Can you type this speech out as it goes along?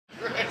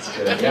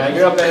Good. Yeah, I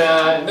grew up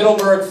in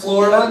Middleburg,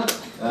 Florida.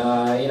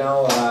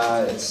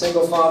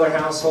 Single father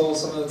household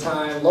some of the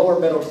time, lower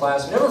middle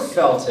class. We never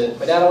felt it.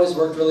 My dad always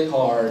worked really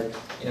hard.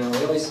 We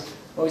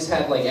always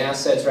had like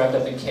assets wrapped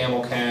up in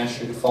Camel Cash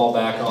we could fall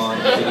back on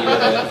if we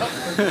needed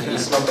it. He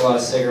smoked a lot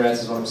of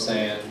cigarettes, is what I'm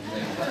saying.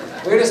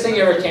 Weirdest thing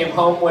he ever came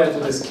home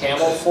with his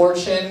Camel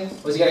fortune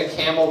was he got a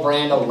Camel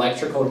brand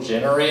electrical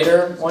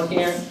generator one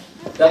year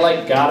that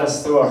like got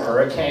us through a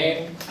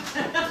hurricane.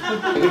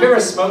 Have you ever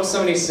smoked so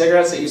many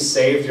cigarettes that you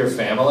saved your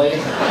family? You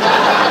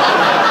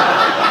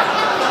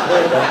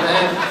ever done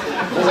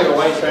that? He was like a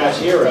white trash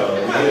hero.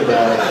 He was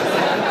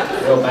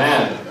real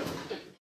bad.